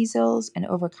transcending these ills and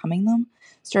overcoming them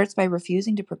starts by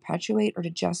refusing to perpetuate or to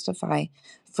justify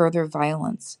further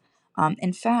violence.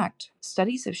 In fact,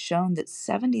 studies have shown that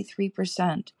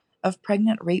 73% of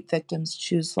pregnant rape victims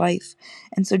choose life.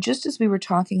 And so, just as we were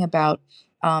talking about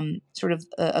sort of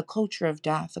a culture of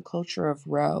death, a culture of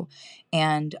Roe,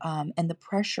 and the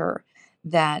pressure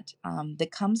that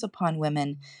comes upon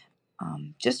women,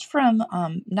 just from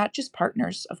not just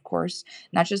partners, of course,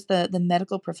 not just the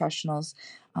medical professionals,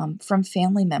 from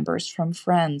family members, from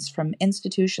friends, from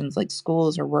institutions like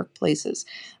schools or workplaces,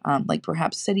 like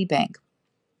perhaps Citibank,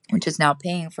 which is now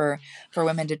paying for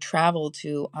women to travel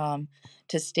to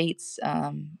states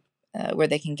where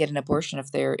they can get an abortion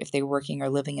if they're working or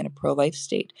living in a pro-life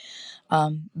state.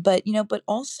 But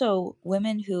also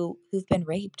women who've been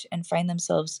raped and find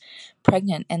themselves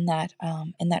pregnant in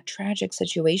that tragic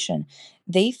situation,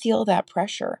 they feel that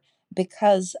pressure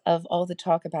because of all the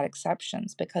talk about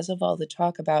exceptions, because of all the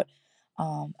talk about,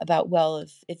 well,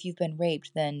 if you've been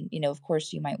raped, then of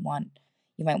course you might want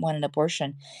an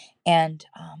abortion, and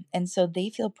so they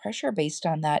feel pressure based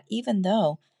on that, even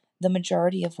though the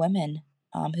majority of women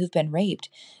who've been raped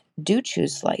do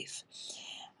choose life.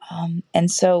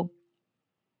 And so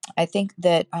I think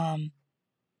that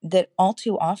all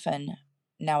too often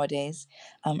nowadays,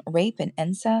 rape and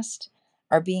incest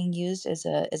are being used as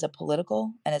a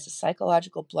political and as a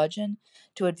psychological bludgeon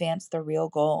to advance the real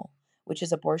goal, which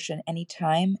is abortion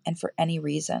anytime and for any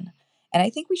reason. And I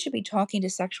think we should be talking to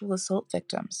sexual assault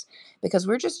victims because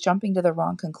we're just jumping to the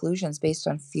wrong conclusions based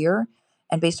on fear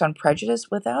and based on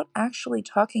prejudice without actually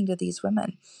talking to these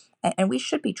women. And we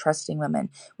should be trusting women.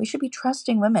 We should be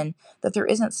trusting women that there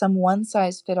isn't some one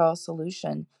size fit all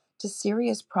solution to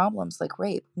serious problems like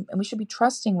rape. And we should be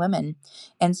trusting women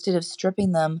instead of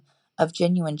stripping them of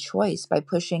genuine choice by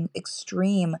pushing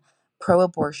extreme pro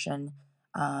abortion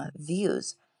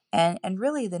views. And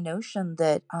really the notion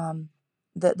that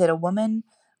a woman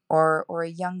or a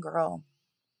young girl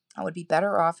would be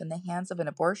better off in the hands of an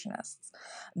abortionist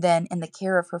than in the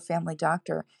care of her family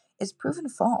doctor is proven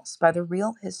false by the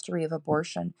real history of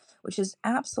abortion, which is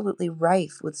absolutely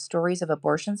rife with stories of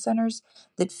abortion centers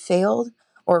that failed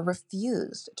or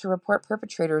refused to report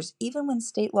perpetrators even when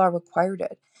state law required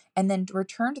it. and then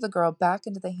returned the girl back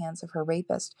into the hands of her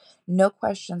rapist. No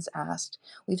questions asked.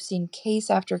 We've seen case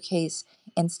after case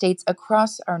in states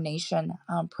across our nation,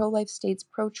 pro-life states,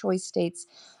 pro-choice states.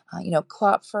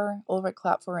 Ulrich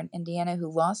Klopfer in Indiana, who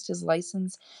lost his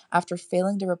license after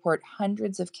failing to report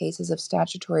hundreds of cases of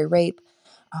statutory rape.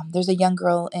 There's a young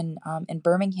girl in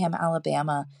Birmingham,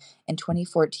 Alabama, in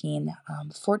 2014,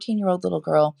 14-year-old little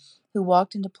girl who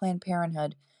walked into Planned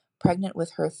Parenthood pregnant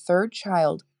with her third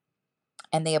child,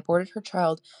 and they aborted her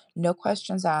child, no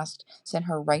questions asked, sent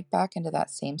her right back into that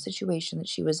same situation that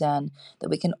she was in, that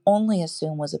we can only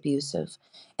assume was abusive.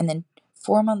 And then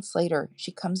 4 months later,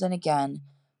 she comes in again,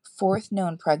 fourth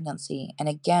known pregnancy, and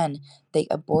again, they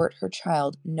abort her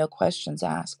child, no questions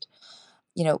asked.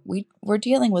 We're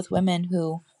dealing with women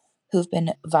who've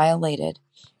been violated.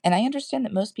 And I understand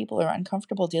that most people are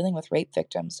uncomfortable dealing with rape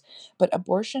victims, but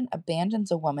abortion abandons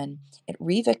a woman. It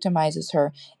re-victimizes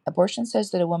her. Abortion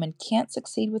says that a woman can't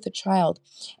succeed with a child.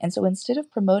 And so instead of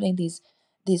promoting these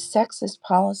sexist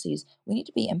policies, we need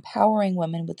to be empowering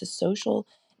women with the social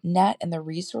net and the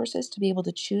resources to be able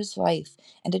to choose life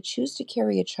and to choose to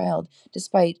carry a child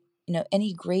despite,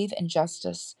 any grave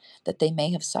injustice that they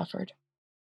may have suffered.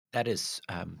 That is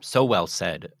so well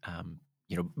said.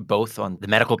 Both on the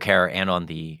medical care and on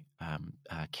the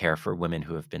care for women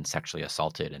who have been sexually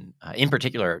assaulted, and in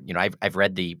particular, I've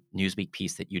read the Newsweek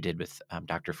piece that you did with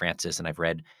Dr. Francis, and I've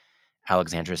read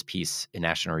Alexandra's piece in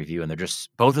National Review, and they're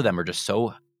just both of them are just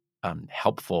so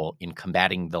helpful in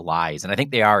combating the lies, and I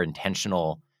think they are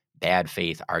intentional bad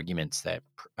faith arguments that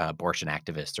abortion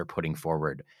activists are putting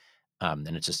forward,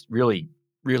 and it's just really,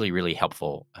 really, really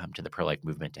helpful to the pro-life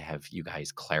movement to have you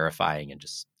guys clarifying and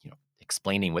just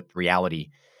explaining what reality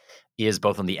is,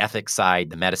 both on the ethics side,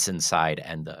 the medicine side,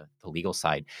 and the legal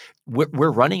side.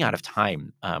 We're running out of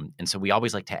time, and so we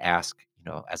always like to ask,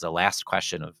 as a last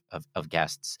question of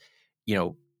guests,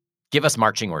 give us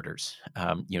marching orders.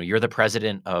 You're the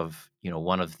president of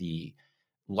one of the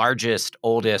largest,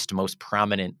 oldest, most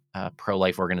prominent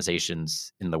pro-life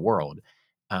organizations in the world.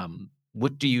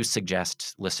 What do you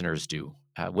suggest listeners do?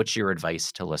 What's your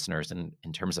advice to listeners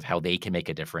in terms of how they can make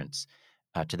a difference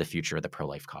to the future of the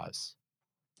pro-life cause?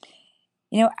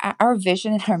 Our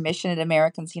vision and our mission at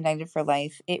Americans United for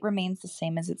Life, it remains the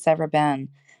same as it's ever been,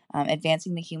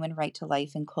 advancing the human right to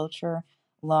life in culture,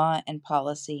 law, and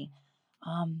policy.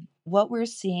 What we're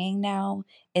seeing now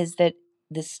is that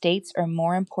the states are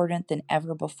more important than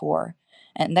ever before.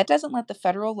 And that doesn't let the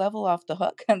federal level off the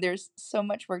hook. There's so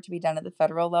much work to be done at the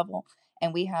federal level.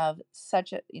 And we have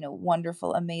such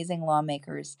wonderful, amazing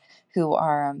lawmakers who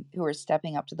are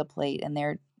stepping up to the plate, and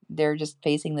they're just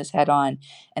facing this head on,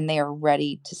 and they are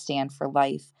ready to stand for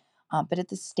life. But at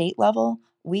the state level,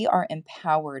 we are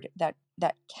empowered.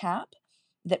 That cap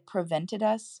that prevented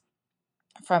us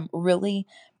from really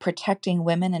protecting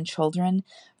women and children,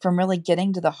 from really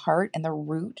getting to the heart and the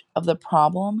root of the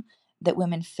problem that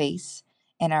women face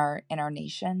in our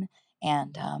nation,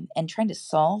 and trying to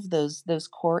solve those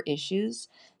core issues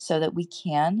so that we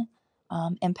can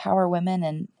empower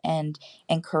women and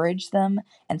encourage them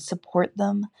and support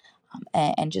them,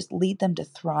 and just lead them to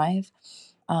thrive.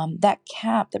 That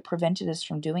cap that prevented us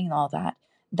from doing all that,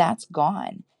 that's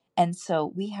gone. And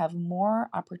so we have more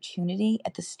opportunity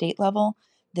at the state level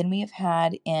than we have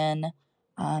had in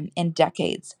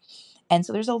decades. And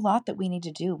so there's a lot that we need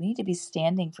to do. We need to be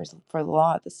standing for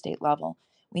law at the state level.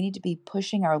 We need to be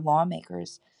pushing our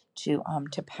lawmakers to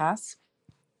pass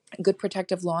good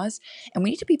protective laws, and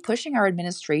we need to be pushing our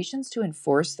administrations to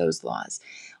enforce those laws.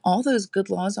 All those good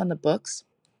laws on the books,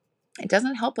 it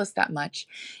doesn't help us that much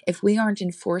if we aren't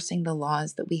enforcing the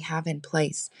laws that we have in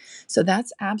place. So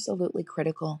that's absolutely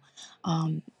critical.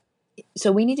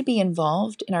 So we need to be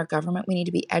involved in our government. We need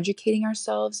to be educating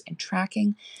ourselves and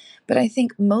tracking. But I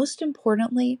think most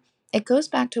importantly, it goes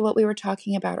back to what we were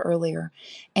talking about earlier.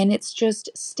 And it's just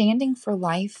standing for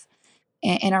life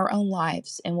in our own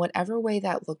lives in whatever way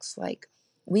that looks like.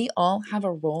 We all have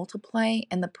a role to play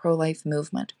in the pro-life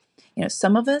movement.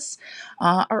 Some of us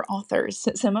are authors.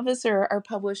 Some of us are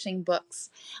publishing books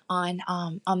on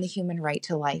the human right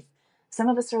to life. Some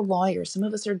of us are lawyers. Some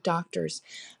of us are doctors.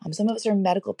 Some of us are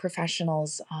medical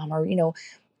professionals, or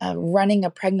running a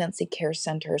pregnancy care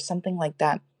center or something like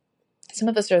that. Some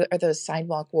of us are those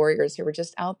sidewalk warriors who are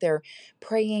just out there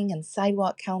praying and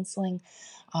sidewalk counseling,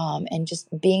 and just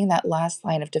being that last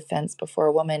line of defense before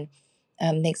a woman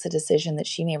makes a decision that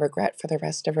she may regret for the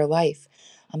rest of her life.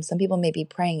 Some people may be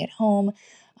praying at home,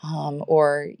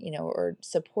 or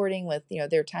supporting with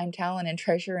their time, talent, and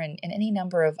treasure, in any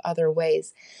number of other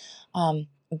ways.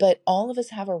 But all of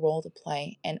us have a role to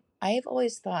play, and I have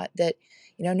always thought that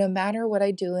No matter what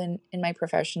I do in my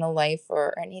professional life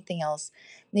or anything else,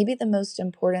 maybe the most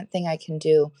important thing I can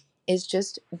do is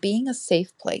just being a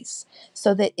safe place,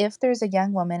 so that if there's a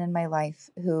young woman in my life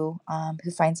who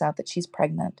finds out that she's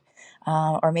pregnant,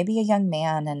 or maybe a young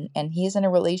man and he's in a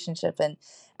relationship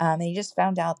and he just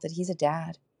found out that he's a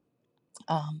dad,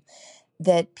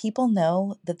 that people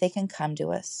know that they can come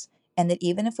to us, and that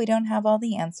even if we don't have all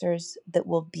the answers, that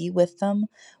we'll be with them,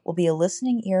 we'll be a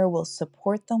listening ear, we'll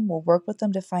support them, we'll work with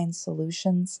them to find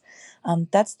solutions.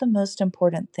 That's the most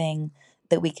important thing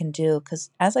that we can do, because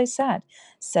as I said,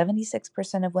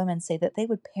 76% of women say that they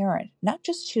would parent, not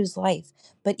just choose life,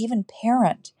 but even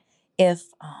parent if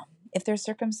their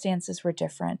circumstances were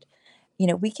different.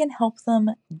 We can help them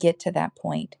get to that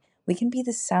point. We can be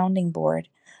the sounding board.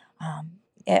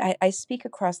 I speak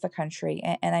across the country,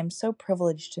 and I'm so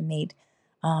privileged to meet,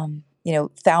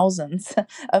 thousands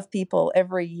of people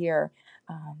every year,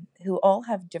 who all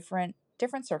have different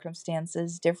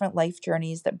circumstances, different life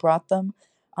journeys that brought them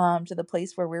to the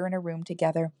place where we're in a room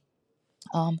together.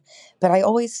 But I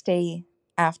always stay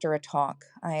after a talk.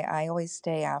 I always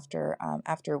stay after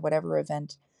whatever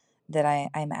event that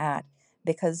I'm at,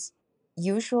 because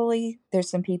usually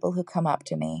there's some people who come up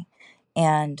to me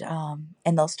and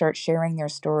they'll start sharing their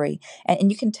story,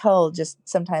 and you can tell just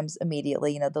sometimes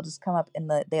immediately. They'll just come up and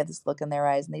they have this look in their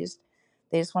eyes, and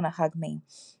they just want to hug me,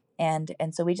 and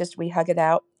so we hug it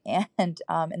out, and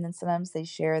then sometimes they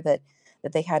share that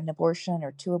they had an abortion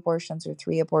or 2 abortions or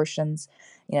 3 abortions,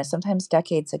 sometimes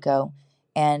decades ago,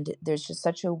 and there's just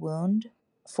such a wound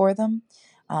for them.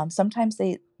 Sometimes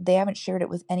they haven't shared it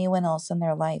with anyone else in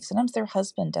their life. Sometimes their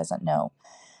husband doesn't know.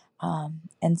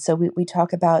 And so we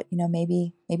talk about,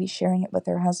 maybe sharing it with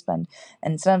their husband.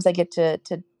 And sometimes I get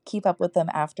to keep up with them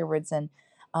afterwards, and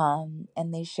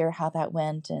they share how that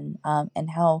went, and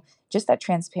how just that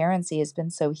transparency has been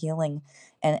so healing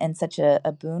and such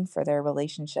a boon for their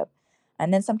relationship.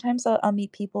 And then sometimes I'll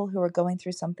meet people who are going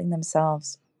through something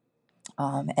themselves,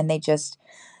 and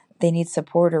they need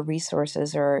support or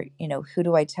resources, or, who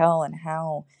do I tell and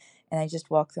how? And I just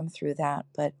walk them through that.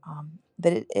 But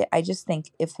I just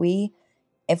think if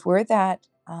we're that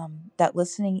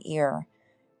listening ear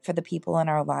for the people in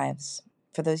our lives,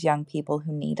 for those young people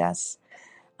who need us,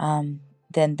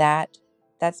 then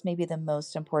that's maybe the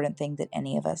most important thing that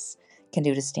any of us can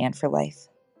do to stand for life.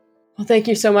 Well, thank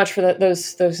you so much for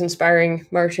those inspiring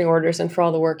marching orders, and for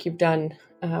all the work you've done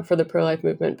for the pro-life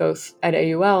movement, both at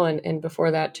AUL and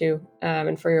before that too,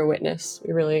 and for your witness.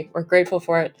 We're grateful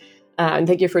for it. And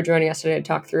thank you for joining us today to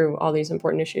talk through all these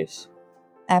important issues.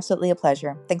 Absolutely a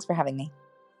pleasure. Thanks for having me.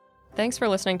 Thanks for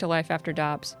listening to Life After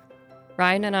Dobbs.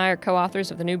 Ryan and I are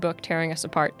co-authors of the new book, Tearing Us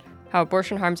Apart: How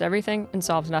Abortion Harms Everything and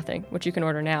Solves Nothing, which you can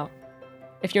order now.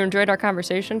 If you enjoyed our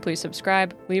conversation, please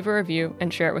subscribe, leave a review,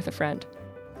 and share it with a friend.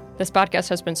 This podcast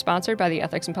has been sponsored by the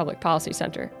Ethics and Public Policy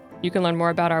Center. You can learn more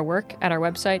about our work at our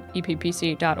website,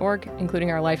 eppc.org, including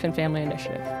our Life and Family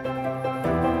Initiative.